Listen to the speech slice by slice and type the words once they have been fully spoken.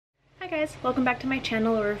guys, welcome back to my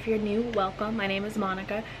channel, or if you're new, welcome. My name is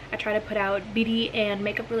Monica. I try to put out beauty and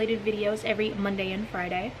makeup related videos every Monday and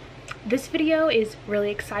Friday. This video is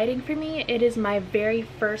really exciting for me. It is my very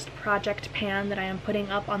first project pan that I am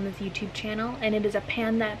putting up on this YouTube channel, and it is a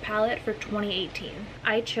Pan That palette for 2018.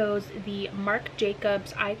 I chose the Marc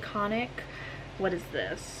Jacobs iconic, what is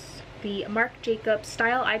this? The Marc Jacobs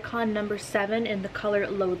Style Icon number 7 in the color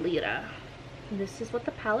Lolita. This is what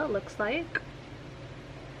the palette looks like.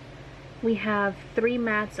 We have 3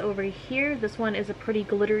 mattes over here. This one is a pretty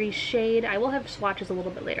glittery shade. I will have swatches a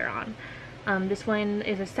little bit later on. This one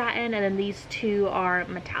is a satin, and then these 2 are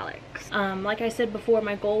metallics. Like I said before,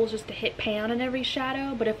 my goal was just to hit pan in every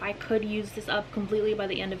shadow, but if I could use this up completely by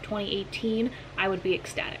the end of 2018, I would be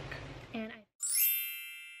ecstatic.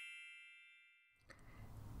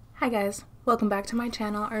 Hi guys, welcome back to my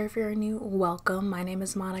channel, or if you're new, welcome. My name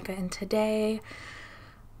is Monica, and today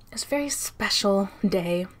it's a very special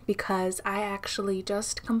day because I actually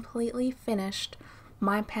just completely finished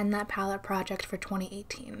my Pan That palette project for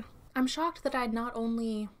 2018. I'm shocked that I'd not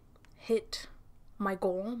only hit my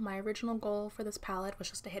goal, my original goal for this palette was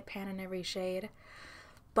just to hit pan in every shade,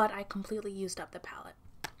 but I completely used up the palette.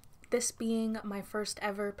 This being my first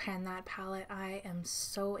ever Pan That palette, I am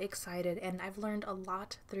so excited, and I've learned a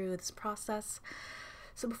lot through this process.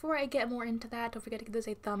 So before I get more into that, don't forget to give this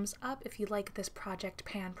a thumbs up if you like this Project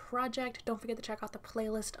Pan project. Don't forget to check out the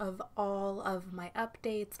playlist of all of my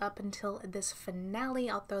updates up until this finale.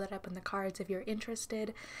 I'll throw that up in the cards if you're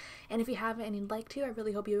interested. And if you haven't and you'd like to, I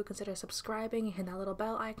really hope you would consider subscribing and hit that little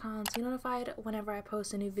bell icon so you're notified whenever I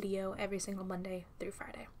post a new video every single Monday through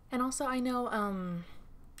Friday. And also, I know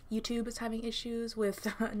YouTube is having issues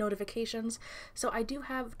with notifications, so I do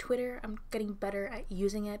have Twitter. I'm getting better at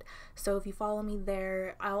using it, so if you follow me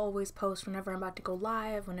there, I'll always post whenever I'm about to go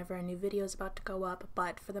live, whenever a new video is about to go up,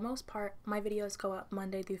 but for the most part, my videos go up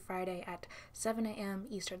Monday through Friday at 7 a.m.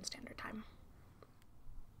 Eastern Standard Time.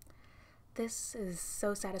 This is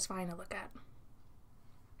so satisfying to look at.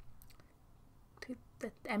 Dude,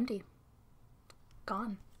 it's empty.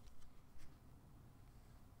 Gone.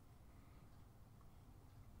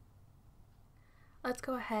 Let's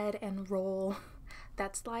go ahead and roll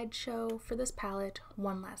that slideshow for this palette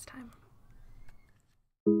one last time.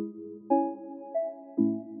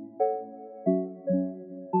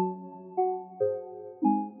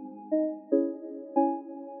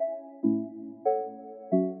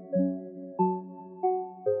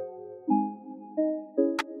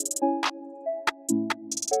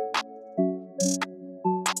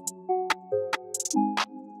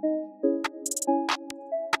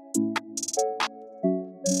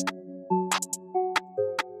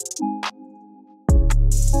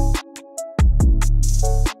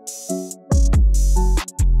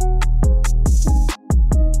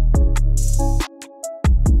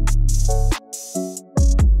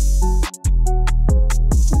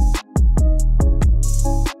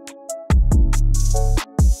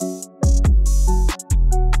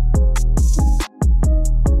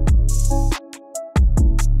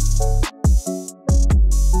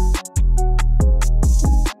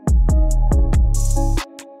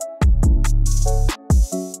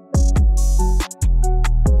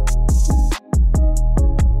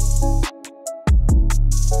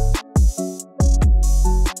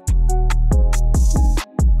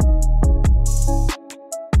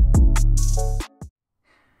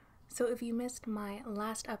 So if you missed my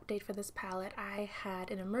last update for this palette, I had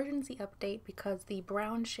an emergency update because the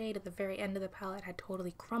brown shade at the very end of the palette had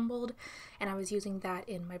totally crumbled, and I was using that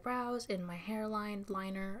in my brows, in my hairline,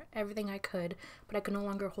 liner, everything I could, but I could no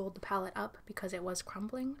longer hold the palette up because it was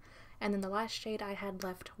crumbling. And then the last shade I had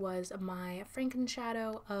left was my Franken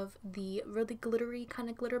shadow of the really glittery kind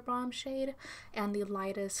of glitter bomb shade and the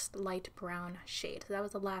lightest light brown shade. So that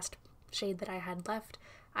was the last shade that I had left.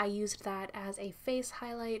 I used that as a face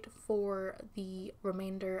highlight for the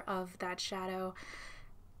remainder of that shadow,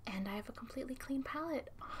 and I have a completely clean palette.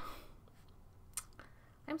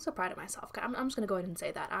 I'm so proud of myself. I'm just gonna go ahead and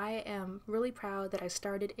say that. I am really proud that I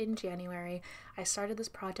started in January. I started this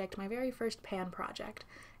project, my very first pan project,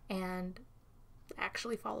 and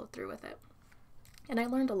actually followed through with it. And I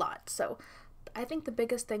learned a lot. So I think the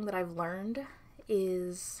biggest thing that I've learned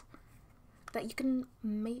is that you can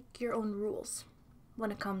make your own rules when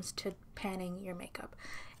it comes to panning your makeup.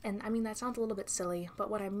 And I mean, that sounds a little bit silly, but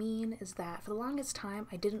what I mean is that for the longest time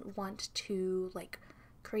I didn't want to like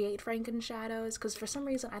create Franken shadows because for some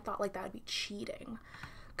reason I thought like that would be cheating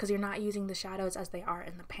because you're not using the shadows as they are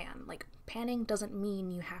in the pan. Like, panning doesn't mean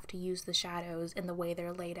you have to use the shadows in the way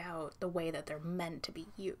they're laid out, the way that they're meant to be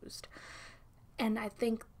used. And I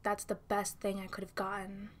think that's the best thing I could have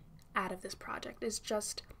gotten out of this project, is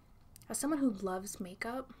just as someone who loves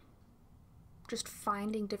makeup, just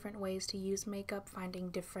finding different ways to use makeup, finding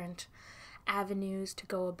different avenues to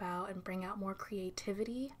go about and bring out more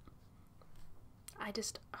creativity,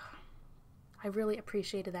 I really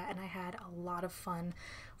appreciated that, and I had a lot of fun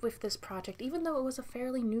with this project, even though it was a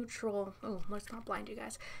fairly neutral, oh, let's not blind you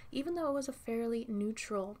guys, even though it was a fairly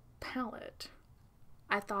neutral palette.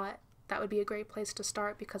 I thought that would be a great place to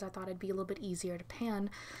start because I thought it'd be a little bit easier to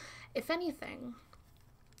pan. If anything,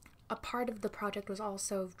 a part of the project was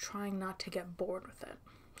also trying not to get bored with it,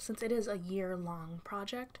 since it is a year-long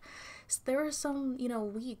project. So there were some,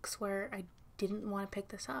 weeks where I didn't want to pick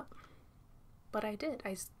this up, but I did.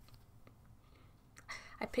 I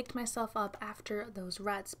picked myself up after those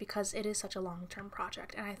ruts because it is such a long-term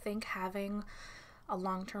project, and I think having a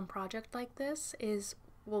long-term project like this is,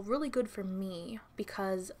 well, really good for me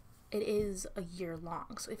because it is a year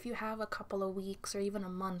long. So if you have a couple of weeks or even a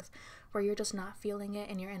month where you're just not feeling it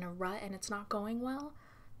and you're in a rut and it's not going well,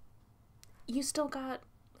 you still got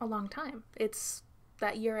a long time. It's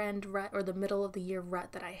that year-end rut or the middle of the year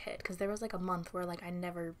rut that I hit, because there was like a month where like I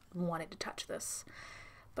never wanted to touch this,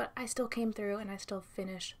 but I still came through and I still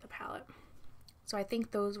finished the palette. So I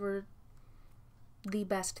think those were the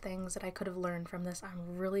best things that I could have learned from this.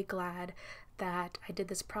 I'm really glad that I did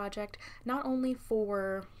this project, not only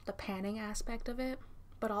for the panning aspect of it,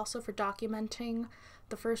 but also for documenting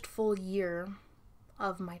the first full year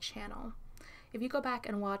of my channel. If you go back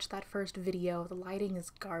and watch that first video, the lighting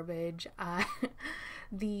is garbage.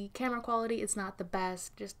 The camera quality is not the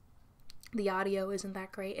best, just the audio isn't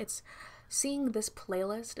that great. It's seeing this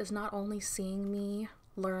playlist is not only seeing me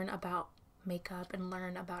learn about makeup and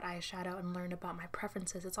learn about eyeshadow and learn about my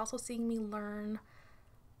preferences, it's also seeing me learn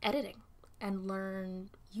editing and learn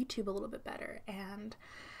YouTube a little bit better, and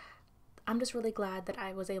I'm just really glad that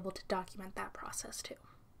I was able to document that process too.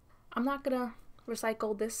 I'm not gonna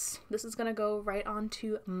recycle this. This is gonna go right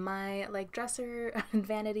onto my like dresser and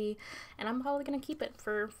vanity, and I'm probably gonna keep it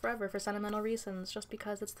for forever for sentimental reasons, just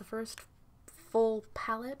because it's the first full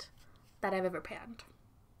palette that I've ever panned.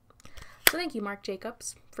 So thank you, Marc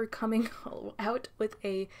Jacobs, for coming out with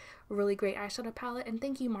a really great eyeshadow palette, and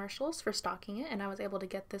thank you, Marshalls, for stocking it, and I was able to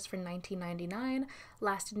get this for $19.99.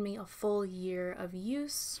 Lasted me a full year of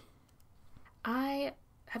use. I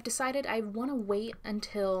have decided I want to wait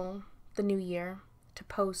until the new year to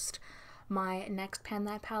post my next Pan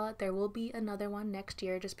That palette. There will be another one next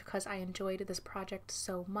year just because I enjoyed this project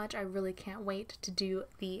so much. I really can't wait to do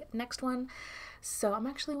the next one. So I'm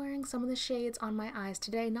actually wearing some of the shades on my eyes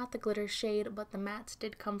today, not the glitter shade, but the mattes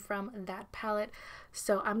did come from that palette.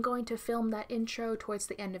 So I'm going to film that intro towards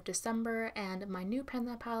the end of December, and my new Pan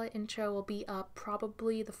That palette intro will be up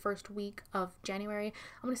probably the first week of January.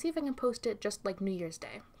 I'm going to see if I can post it just like New Year's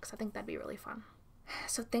Day, because I think that'd be really fun.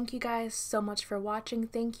 So thank you guys so much for watching.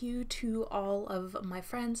 Thank you to all of my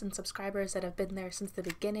friends and subscribers that have been there since the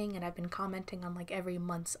beginning and have been commenting on like every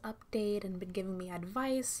month's update and been giving me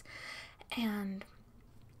advice. And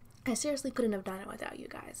I seriously couldn't have done it without you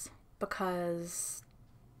guys, because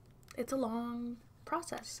it's a long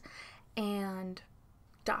process, and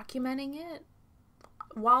documenting it,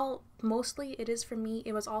 while mostly it is for me,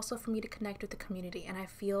 it was also for me to connect with the community, and I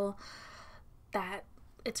feel that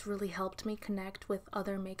it's really helped me connect with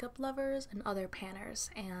other makeup lovers and other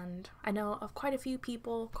panners. And I know of quite a few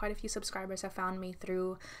people, quite a few subscribers have found me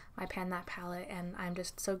through my Pan That palette, and I'm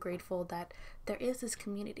just so grateful that there is this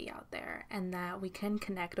community out there and that we can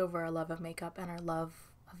connect over our love of makeup and our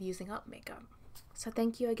love of using up makeup. So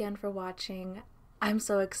thank you again for watching. I'm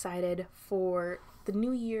so excited for the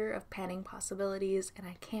new year of panning possibilities, and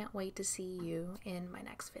I can't wait to see you in my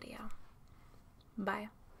next video. Bye.